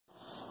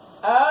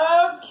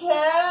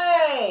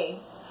Okay,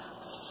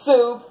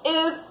 soup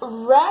is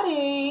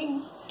ready.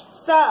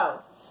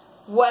 So,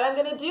 what I'm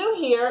going to do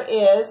here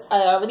is,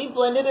 I already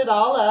blended it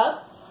all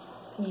up.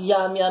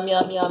 Yum, yum,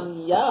 yum,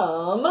 yum,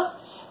 yum.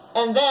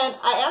 And then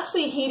I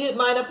actually heated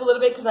mine up a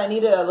little bit because I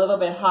need it a little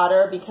bit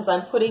hotter because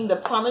I'm putting the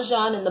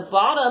Parmesan in the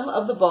bottom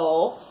of the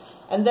bowl.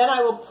 And then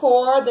I will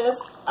pour this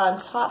on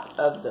top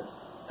of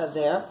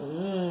there.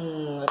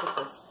 Look at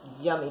this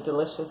yummy,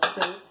 delicious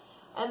soup.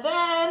 And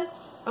then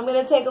I'm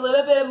going to take a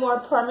little bit more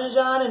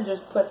Parmesan and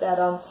just put that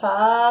on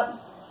top.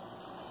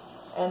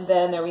 And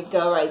then there we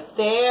go right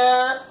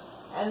there.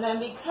 And then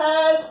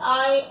because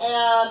I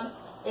am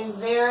a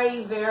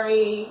very,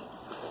 very,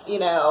 you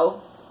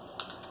know,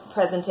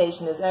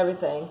 presentation is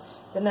everything,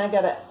 then I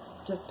got to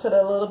just put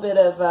a little bit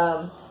of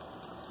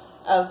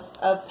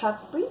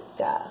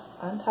paprika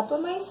on top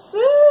of my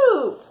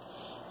soup.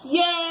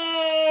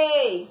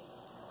 Yay!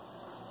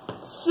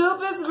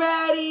 Soup is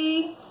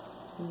ready.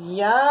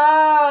 Yum.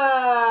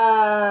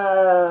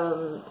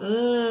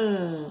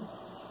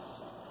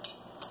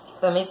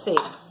 Let me see.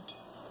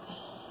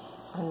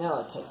 I know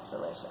it tastes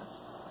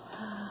delicious.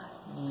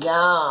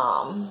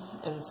 Yum.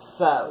 And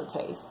so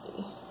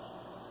tasty.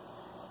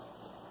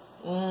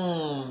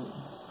 Yum,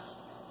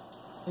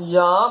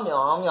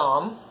 yum,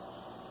 yum.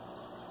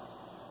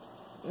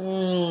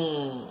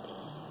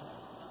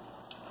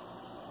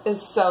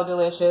 It's so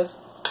delicious.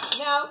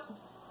 Now,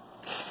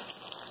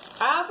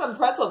 I have some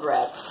pretzel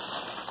bread.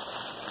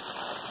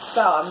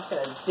 So I'm just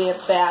going to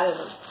dip that in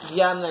the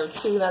yum there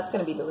too. That's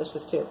going to be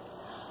delicious too.